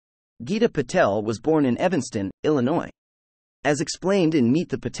Geeta Patel was born in Evanston, Illinois. As explained in Meet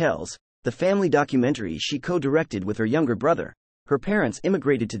the Patels, the family documentary she co-directed with her younger brother, her parents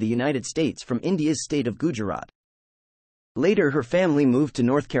immigrated to the United States from India's state of Gujarat. Later her family moved to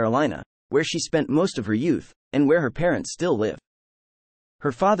North Carolina, where she spent most of her youth, and where her parents still live.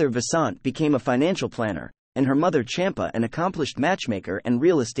 Her father Vasant became a financial planner, and her mother Champa an accomplished matchmaker and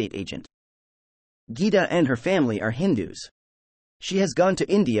real estate agent. Geeta and her family are Hindus. She has gone to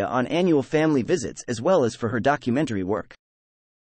India on annual family visits as well as for her documentary work.